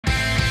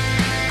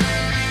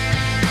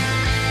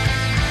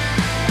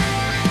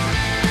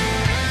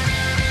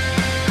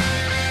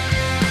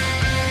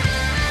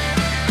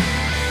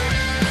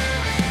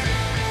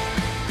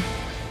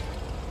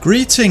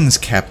Greetings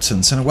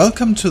captains and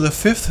welcome to the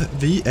 5th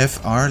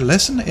VFR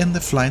lesson in the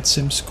Flight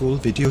Sim School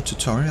video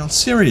tutorial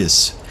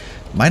series.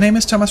 My name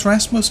is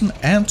Rasmussen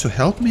and to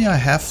help me I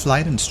have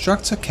flight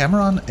instructor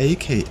Cameron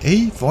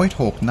AKA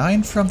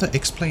Voidhawk9 from the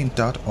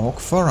explain.org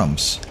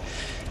forums.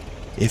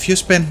 If you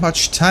spend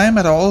much time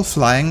at all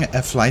flying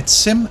a flight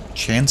sim,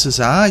 chances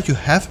are you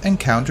have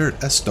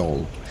encountered a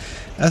stall.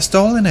 A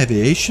stall in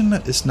aviation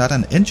is not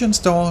an engine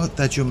stall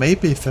that you may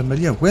be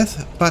familiar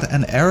with, but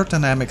an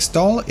aerodynamic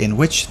stall in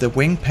which the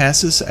wing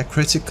passes a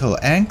critical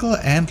angle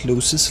and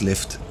loses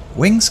lift.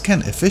 Wings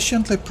can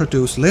efficiently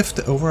produce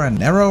lift over a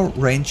narrow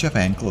range of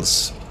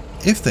angles.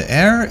 If the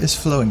air is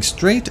flowing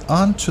straight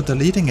onto the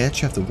leading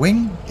edge of the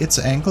wing, its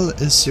angle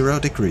is 0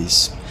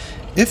 degrees.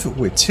 If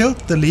we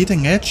tilt the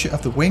leading edge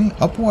of the wing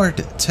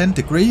upward 10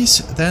 degrees,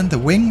 then the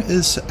wing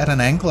is at an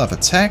angle of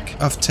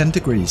attack of 10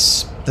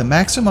 degrees. The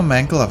maximum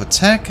angle of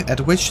attack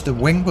at which the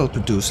wing will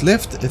produce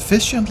lift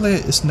efficiently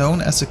is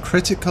known as a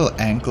critical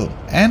angle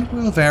and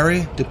will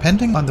vary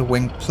depending on the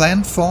wing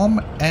plan form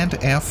and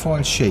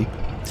airfoil shape.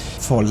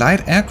 For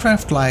light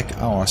aircraft like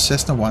our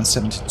Cessna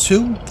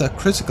 172, the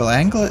critical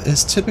angle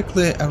is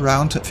typically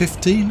around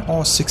 15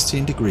 or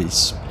 16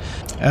 degrees.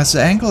 As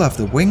the angle of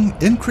the wing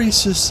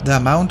increases, the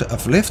amount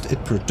of lift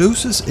it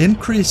produces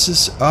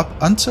increases up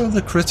until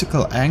the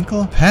critical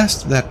angle.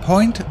 Past that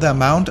point, the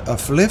amount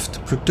of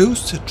lift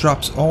produced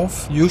drops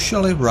off,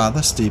 usually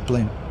rather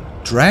steeply.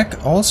 Drag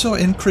also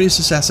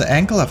increases as the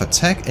angle of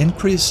attack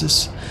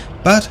increases,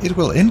 but it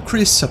will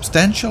increase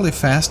substantially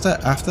faster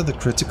after the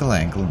critical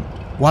angle.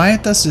 Why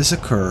does this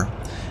occur?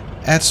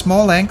 At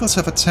small angles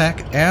of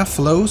attack, air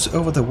flows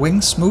over the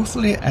wing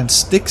smoothly and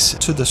sticks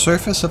to the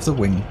surface of the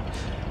wing.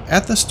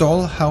 At the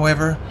stall,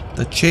 however,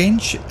 the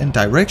change in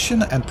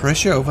direction and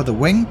pressure over the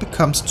wing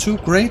becomes too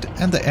great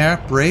and the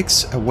air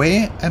breaks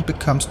away and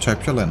becomes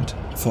turbulent.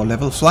 For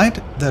level flight,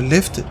 the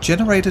lift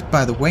generated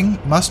by the wing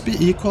must be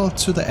equal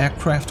to the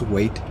aircraft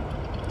weight.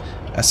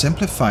 A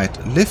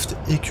simplified lift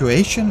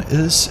equation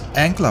is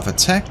angle of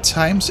attack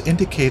times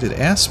indicated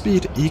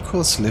airspeed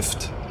equals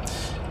lift.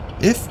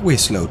 If we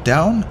slow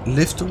down,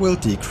 lift will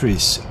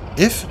decrease.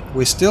 If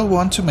we still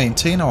want to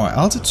maintain our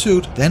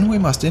altitude, then we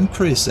must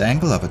increase the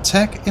angle of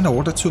attack in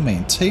order to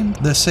maintain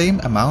the same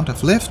amount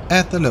of lift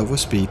at the lower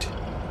speed.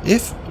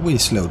 If we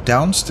slow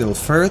down still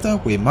further,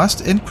 we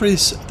must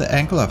increase the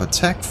angle of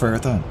attack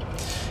further.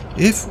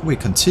 If we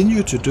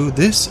continue to do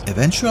this,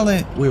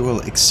 eventually we will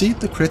exceed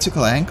the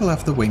critical angle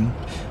of the wing.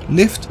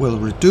 Lift will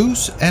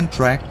reduce and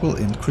drag will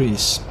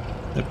increase.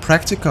 The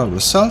practical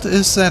result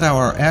is that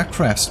our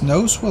aircraft's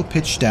nose will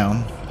pitch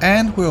down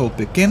and we will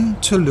begin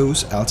to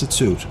lose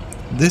altitude.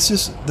 This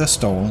is the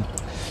stall.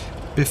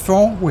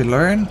 Before we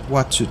learn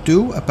what to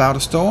do about a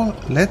stall,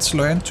 let's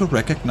learn to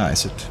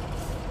recognize it.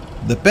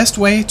 The best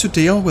way to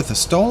deal with a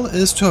stall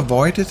is to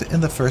avoid it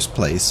in the first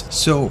place.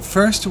 So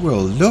first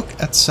we'll look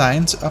at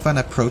signs of an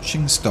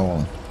approaching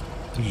stall.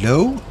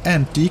 Low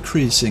and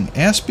decreasing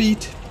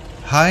airspeed,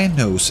 high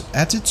nose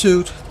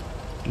attitude,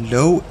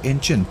 low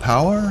engine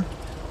power,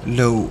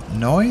 low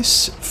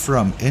noise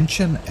from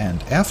engine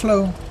and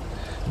airflow,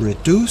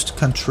 reduced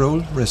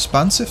control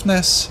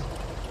responsiveness,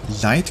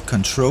 light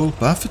control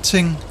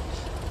buffeting,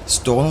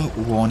 stall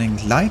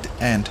warning light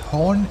and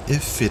horn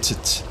if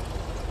fitted.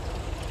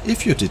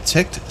 If you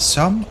detect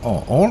some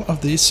or all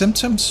of these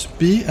symptoms,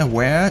 be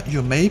aware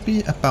you may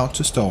be about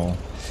to stall.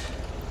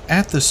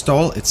 At the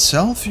stall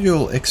itself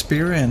you'll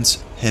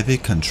experience heavy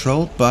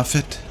control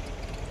buffet,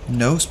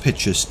 nose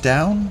pitches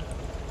down,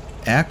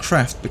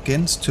 aircraft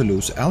begins to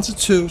lose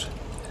altitude,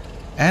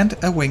 and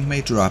a wing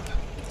may drop.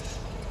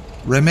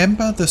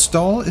 Remember, the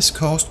stall is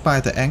caused by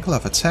the angle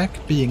of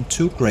attack being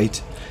too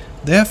great.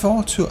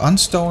 Therefore, to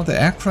unstall the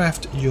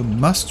aircraft, you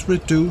must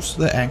reduce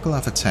the angle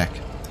of attack.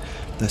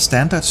 The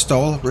standard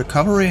stall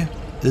recovery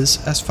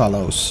is as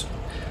follows.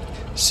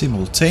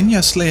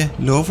 Simultaneously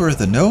lower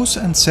the nose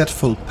and set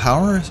full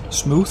power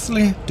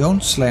smoothly,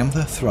 don't slam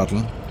the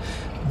throttle.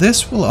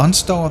 This will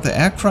unstall the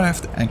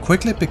aircraft and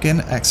quickly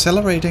begin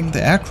accelerating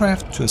the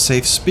aircraft to a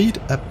safe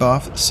speed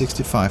above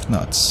 65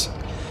 knots.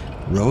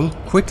 Roll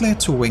quickly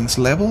to wings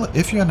level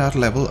if you are not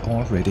level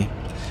already.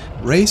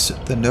 Raise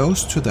the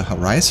nose to the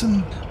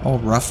horizon or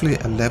roughly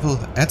a level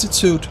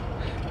attitude.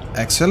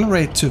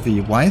 Accelerate to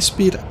VY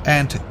speed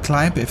and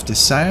climb if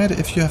desired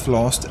if you have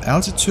lost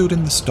altitude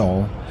in the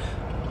stall.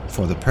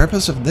 For the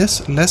purpose of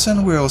this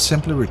lesson we will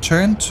simply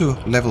return to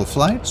level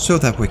flight so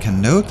that we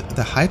can note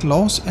the height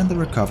loss in the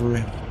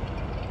recovery.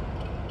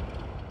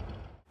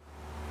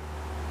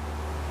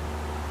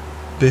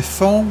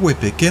 Before we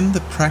begin the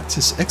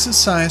practice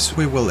exercise,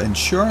 we will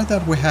ensure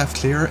that we have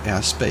clear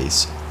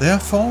airspace.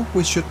 Therefore,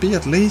 we should be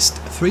at least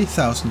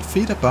 3,000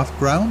 feet above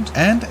ground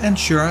and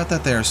ensure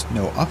that there's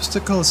no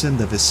obstacles in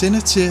the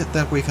vicinity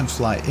that we can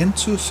fly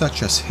into,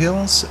 such as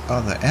hills,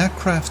 other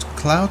aircraft,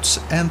 clouds,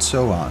 and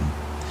so on.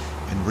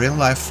 In real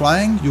life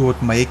flying, you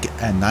would make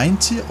a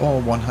 90 or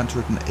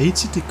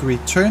 180 degree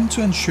turn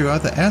to ensure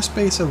the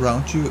airspace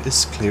around you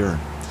is clear.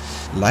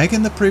 Like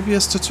in the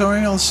previous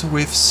tutorials,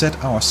 we've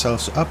set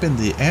ourselves up in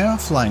the air,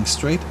 flying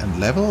straight and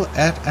level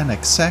at an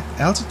exact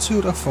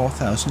altitude of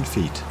 4,000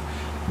 feet.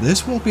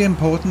 This will be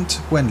important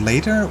when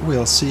later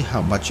we'll see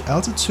how much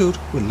altitude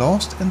we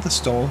lost in the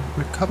stall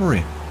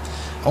recovery.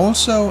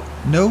 Also,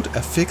 note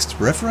a fixed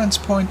reference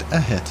point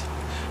ahead.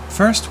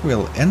 First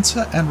we'll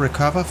enter and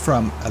recover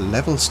from a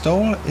level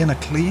stall in a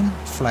clean,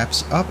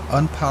 flaps up,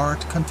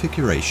 unpowered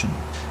configuration.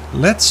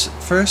 Let's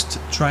first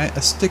try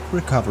a stick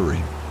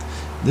recovery.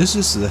 This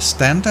is the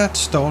standard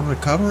stall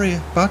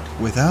recovery, but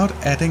without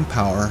adding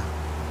power.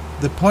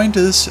 The point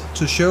is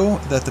to show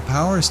that the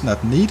power is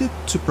not needed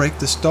to break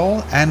the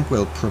stall and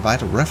will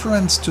provide a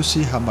reference to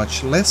see how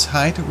much less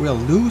height we'll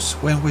lose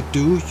when we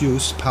do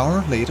use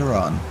power later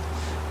on.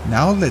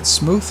 Now let's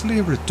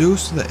smoothly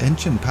reduce the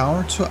engine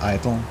power to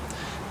idle.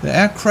 The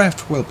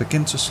aircraft will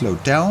begin to slow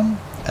down.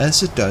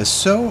 As it does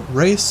so,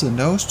 raise the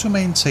nose to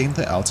maintain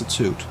the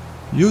altitude.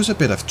 Use a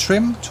bit of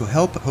trim to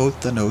help hold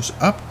the nose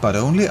up, but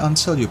only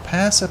until you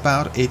pass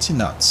about 80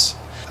 knots.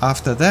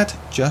 After that,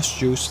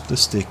 just use the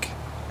stick.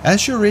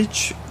 As you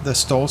reach the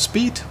stall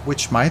speed,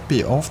 which might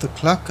be off the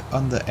clock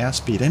on the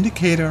airspeed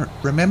indicator,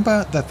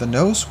 remember that the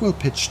nose will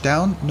pitch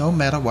down no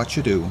matter what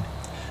you do.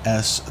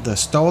 As the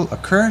stall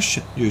occurs,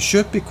 you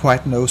should be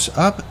quite nose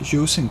up,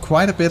 using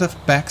quite a bit of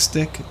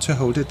backstick to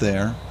hold it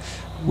there.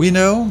 We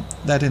know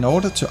that in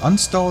order to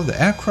unstall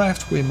the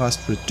aircraft we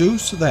must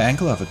reduce the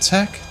angle of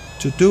attack.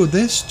 To do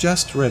this,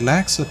 just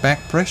relax the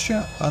back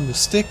pressure on the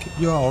stick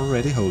you are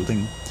already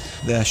holding.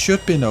 There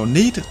should be no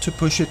need to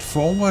push it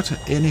forward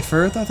any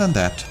further than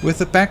that. With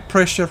the back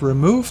pressure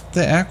removed,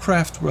 the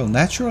aircraft will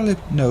naturally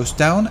nose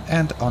down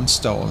and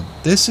unstall.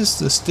 This is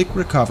the stick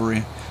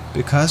recovery,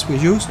 because we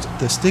used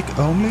the stick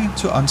only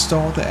to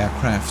unstall the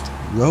aircraft.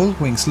 Roll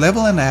wings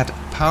level and add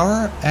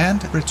power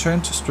and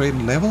return to straight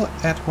and level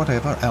at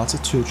whatever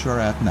altitude you're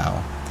at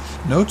now.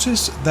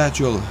 Notice that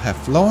you'll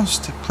have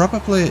lost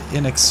probably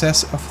in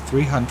excess of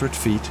 300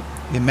 feet.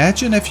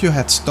 Imagine if you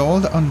had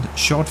stalled on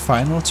short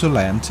final to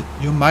land,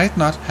 you might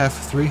not have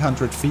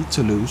 300 feet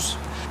to lose.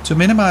 To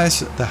minimize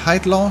the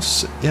height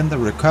loss in the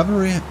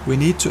recovery, we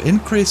need to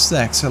increase the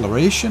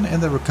acceleration in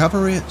the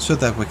recovery so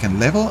that we can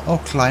level or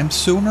climb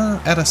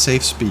sooner at a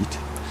safe speed.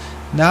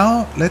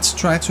 Now let's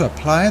try to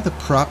apply the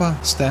proper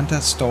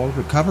standard stall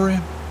recovery.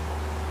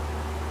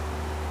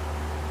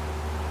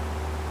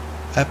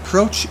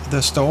 Approach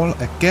the stall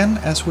again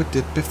as we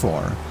did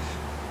before.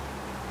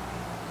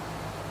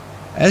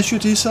 As you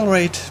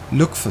decelerate,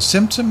 look for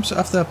symptoms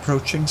of the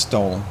approaching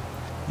stall.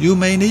 You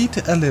may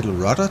need a little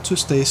rudder to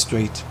stay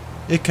straight.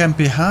 It can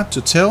be hard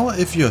to tell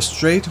if you're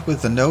straight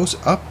with the nose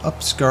up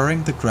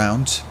obscuring the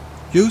ground.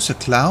 Use a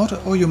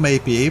cloud or you may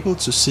be able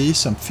to see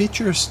some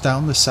features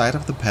down the side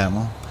of the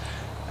panel.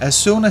 As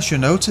soon as you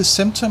notice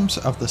symptoms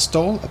of the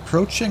stall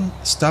approaching,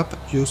 stop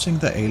using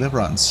the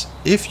ailerons.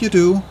 If you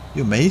do,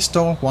 you may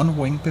stall one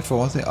wing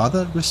before the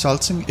other,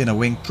 resulting in a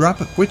wing drop,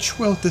 which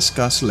we'll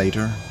discuss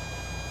later.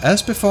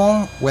 As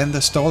before, when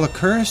the stall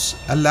occurs,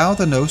 allow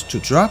the nose to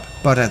drop,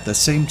 but at the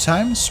same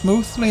time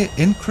smoothly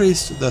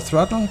increase the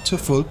throttle to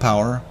full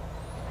power.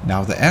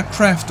 Now the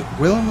aircraft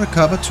will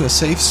recover to a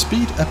safe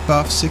speed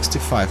above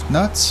 65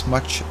 knots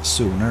much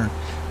sooner,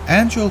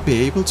 and you'll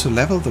be able to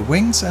level the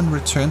wings and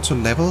return to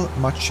level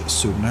much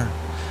sooner.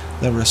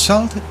 The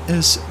result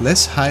is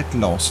less height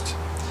lost.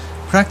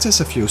 Practice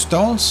a few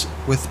stalls.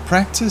 With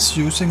practice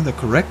using the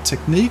correct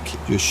technique,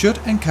 you should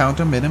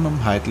encounter minimum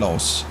height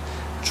loss.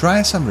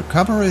 Try some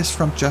recoveries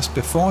from just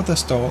before the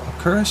stall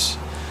occurs.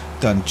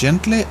 Done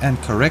gently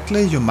and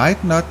correctly, you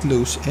might not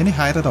lose any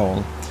height at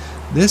all.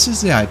 This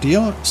is the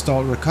ideal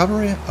stall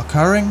recovery,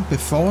 occurring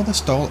before the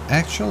stall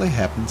actually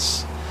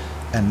happens.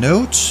 And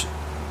note,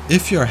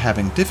 if you're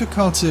having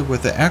difficulty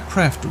with the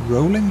aircraft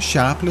rolling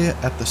sharply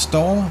at the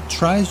stall,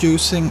 try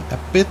using a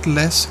bit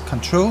less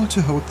control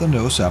to hold the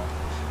nose up.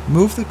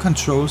 Move the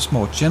controls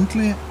more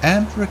gently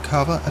and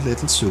recover a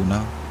little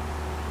sooner.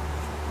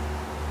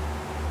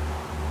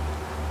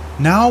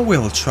 Now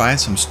we'll try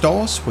some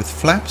stalls with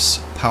flaps,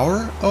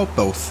 power or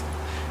both.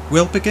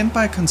 We'll begin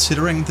by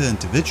considering the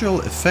individual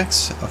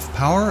effects of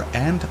power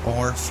and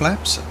or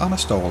flaps on a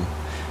stall.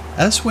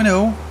 As we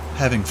know,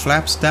 having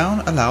flaps down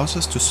allows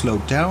us to slow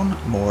down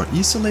more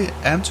easily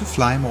and to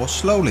fly more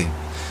slowly.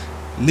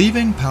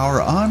 Leaving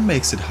power on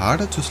makes it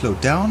harder to slow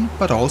down,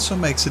 but also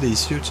makes it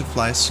easier to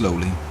fly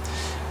slowly.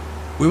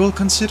 We will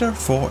consider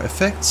 4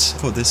 effects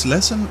for this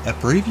lesson,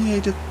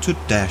 abbreviated to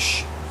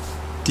DASH.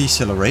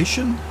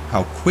 Deceleration,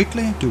 how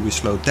quickly do we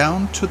slow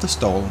down to the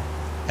stall.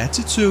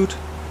 Attitude,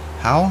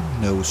 how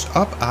nose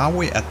up are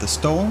we at the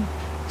stall.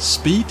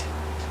 Speed,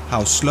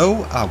 how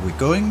slow are we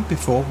going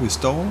before we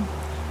stall.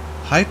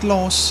 Height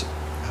loss,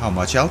 how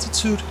much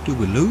altitude do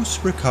we lose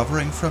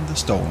recovering from the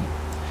stall.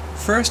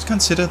 First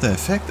consider the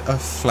effect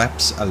of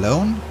flaps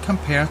alone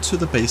compared to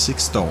the basic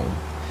stall.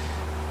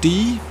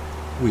 D,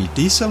 we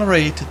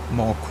decelerate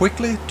more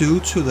quickly due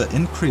to the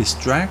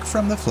increased drag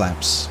from the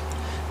flaps.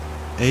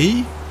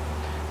 A,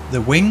 The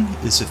wing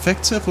is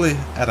effectively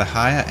at a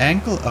higher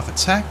angle of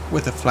attack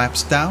with the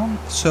flaps down,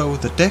 so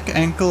the deck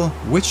angle,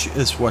 which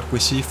is what we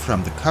see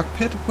from the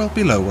cockpit, will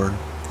be lower.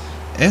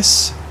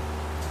 S.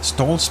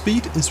 Stall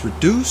speed is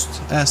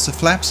reduced as the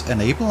flaps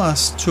enable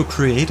us to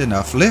create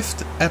enough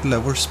lift at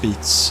lower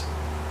speeds.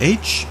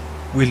 H.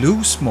 We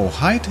lose more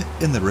height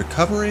in the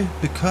recovery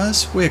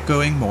because we are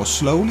going more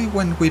slowly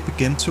when we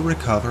begin to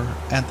recover,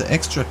 and the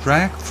extra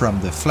drag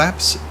from the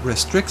flaps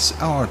restricts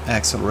our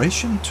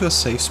acceleration to a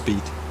safe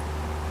speed.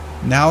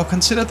 Now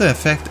consider the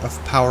effect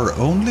of power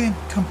only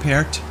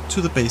compared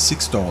to the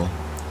basic stall.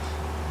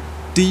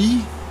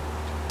 D.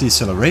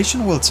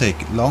 Deceleration will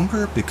take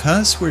longer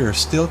because we are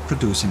still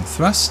producing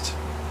thrust.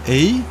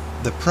 A.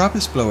 The prop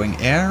is blowing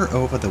air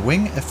over the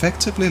wing,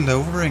 effectively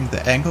lowering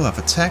the angle of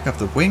attack of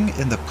the wing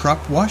in the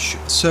prop wash,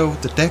 so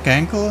the deck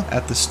angle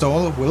at the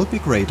stall will be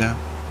greater.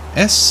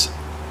 S.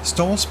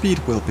 Stall speed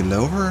will be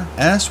lower,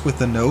 as with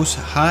the nose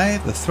high,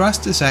 the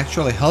thrust is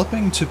actually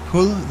helping to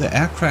pull the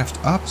aircraft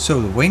up so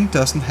the wing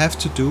doesn't have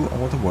to do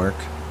all the work.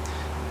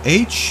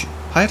 H.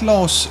 Height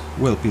loss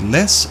will be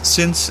less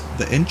since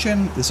the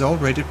engine is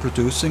already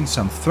producing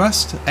some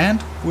thrust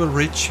and will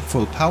reach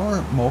full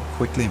power more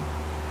quickly.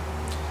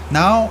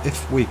 Now,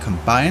 if we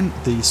combine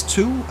these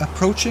two,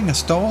 approaching a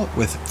stall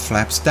with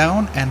flaps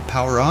down and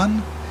power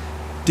on,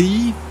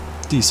 D.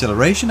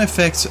 Deceleration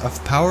effects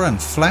of power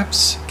and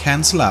flaps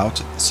cancel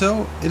out,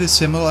 so it is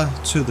similar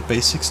to the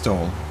basic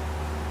stall.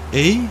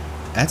 A.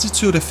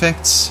 Attitude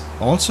effects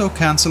also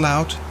cancel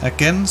out,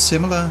 again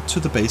similar to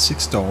the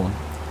basic stall.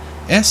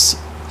 S.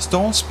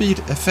 Stall speed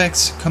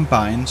effects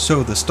combine,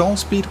 so the stall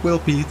speed will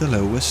be the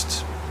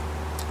lowest.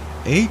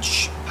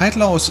 H. Height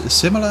loss is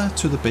similar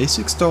to the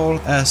basic stall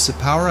as the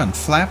power and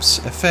flaps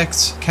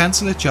effects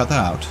cancel each other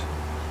out.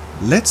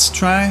 Let's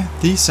try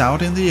these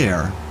out in the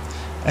air.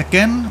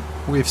 Again,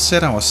 we've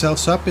set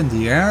ourselves up in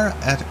the air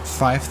at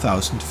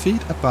 5,000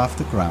 feet above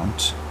the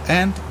ground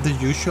and the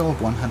usual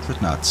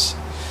 100 knots.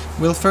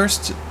 We'll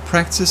first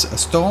practice a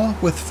stall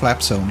with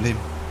flaps only.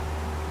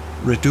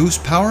 Reduce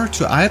power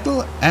to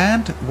idle,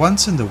 and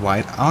once in the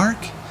wide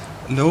arc,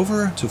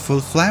 lower to full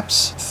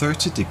flaps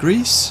 30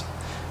 degrees.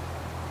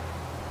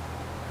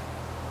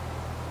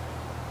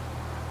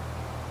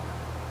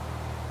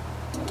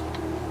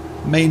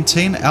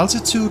 Maintain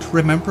altitude,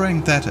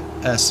 remembering that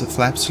as the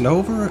flaps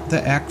lower,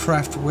 the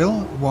aircraft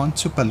will want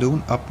to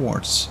balloon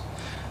upwards.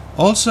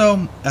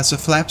 Also, as the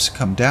flaps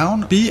come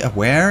down, be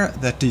aware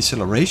that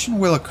deceleration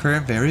will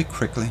occur very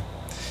quickly.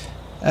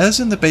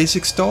 As in the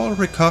basic stall,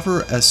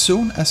 recover as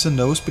soon as the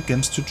nose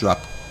begins to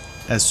drop.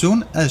 As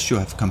soon as you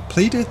have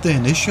completed the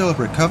initial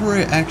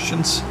recovery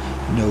actions,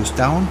 nose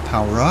down,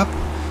 power up,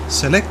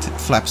 select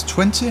flaps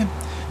 20.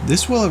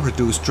 This will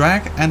reduce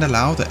drag and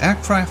allow the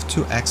aircraft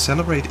to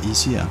accelerate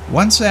easier.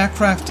 Once the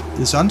aircraft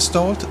is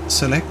unstalled,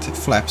 select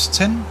flaps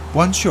 10.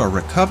 Once you are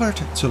recovered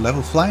to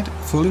level flight,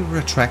 fully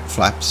retract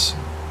flaps.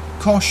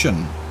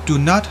 Caution! Do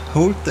not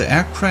hold the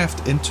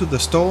aircraft into the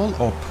stall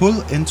or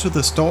pull into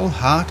the stall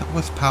hard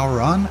with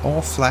power on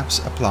or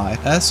flaps applied,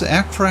 as the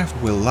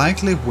aircraft will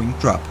likely wing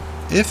drop.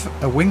 If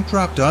a wing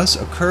drop does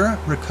occur,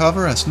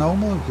 recover as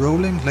normal,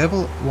 rolling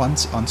level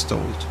once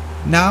unstalled.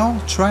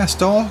 Now try a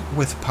stall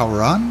with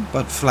power on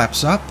but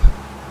flaps up.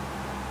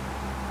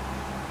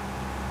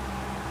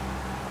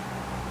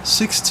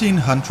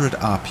 1600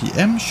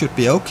 RPM should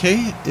be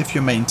okay if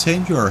you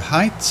maintain your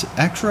height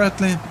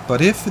accurately, but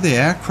if the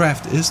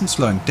aircraft isn't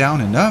slowing down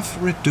enough,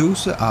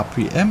 reduce the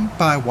RPM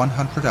by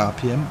 100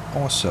 RPM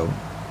or so.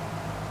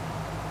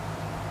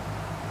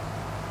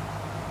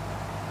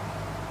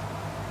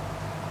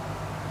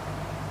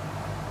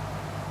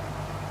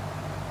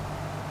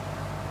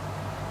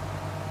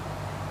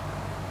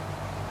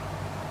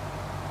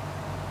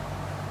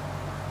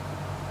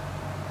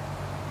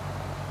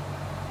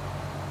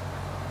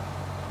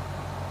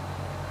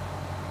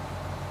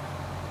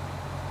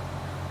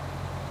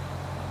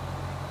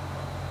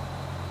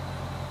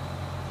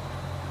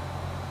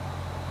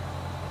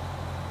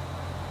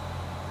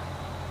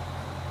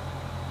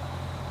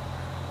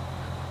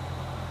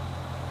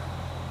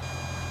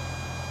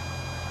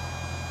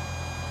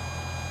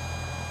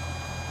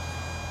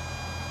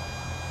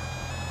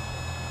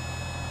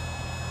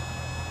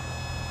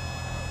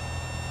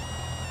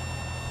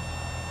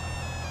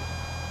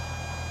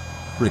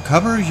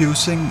 Recover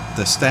using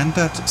the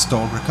standard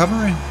stall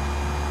recovery.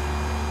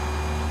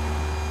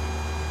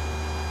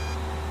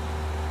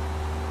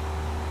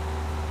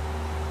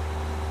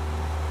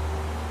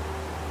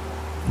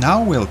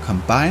 Now we'll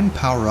combine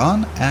power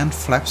on and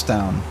flaps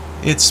down.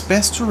 It's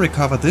best to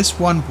recover this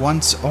one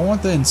once all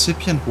the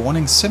incipient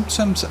warning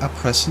symptoms are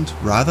present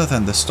rather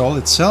than the stall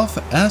itself,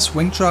 as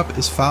wing drop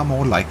is far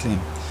more likely.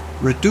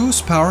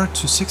 Reduce power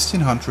to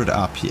 1600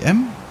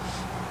 RPM.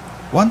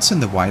 Once in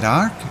the wide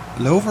arc,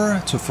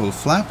 lower to full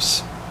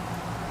flaps.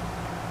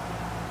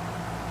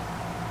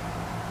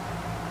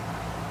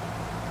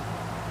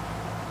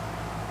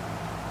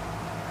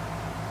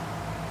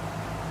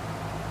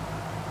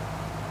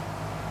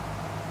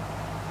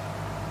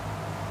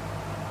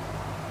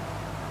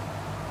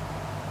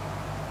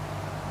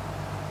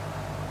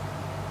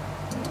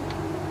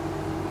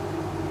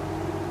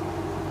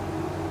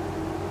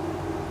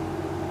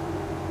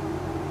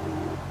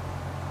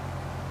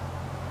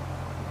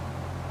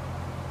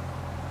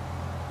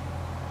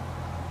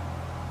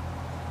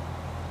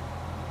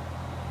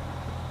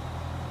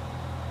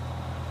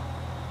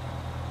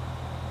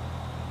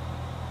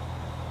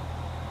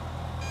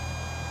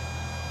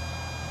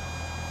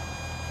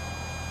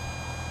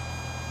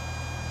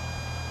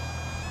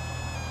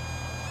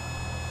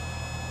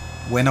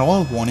 When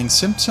all warning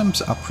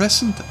symptoms are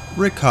present,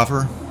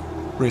 recover.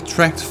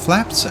 Retract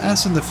flaps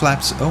as in the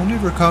flaps only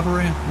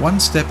recovery, one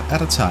step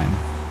at a time.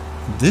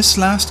 This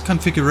last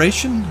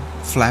configuration,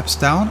 flaps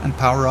down and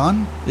power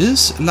on,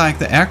 is like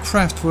the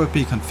aircraft will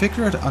be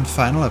configured on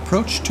final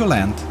approach to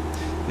land.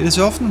 It is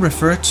often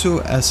referred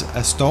to as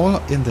a stall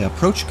in the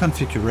approach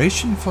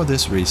configuration for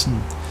this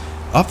reason.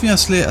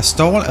 Obviously, a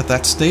stall at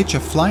that stage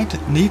of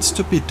flight needs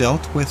to be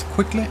dealt with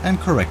quickly and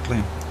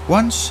correctly.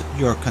 Once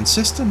you're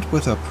consistent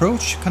with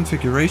approach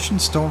configuration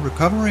stall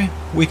recovery,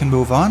 we can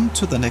move on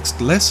to the next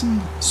lesson,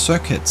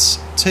 circuits,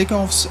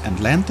 takeoffs and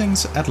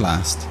landings at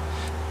last.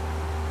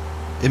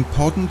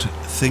 Important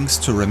things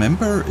to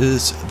remember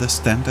is the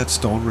standard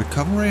stall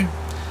recovery: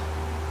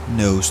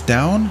 nose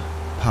down,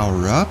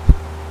 power up,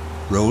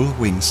 roll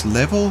wings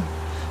level.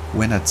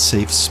 When at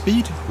safe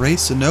speed,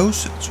 raise the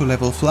nose to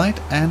level flight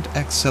and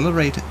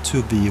accelerate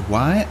to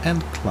VY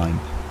and climb.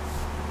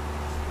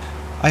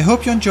 I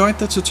hope you enjoyed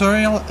the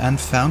tutorial and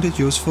found it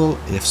useful.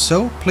 If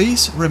so,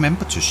 please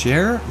remember to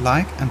share,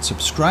 like and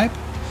subscribe.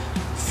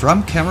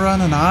 From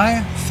Cameron and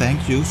I,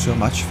 thank you so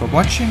much for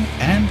watching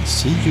and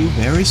see you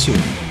very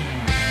soon.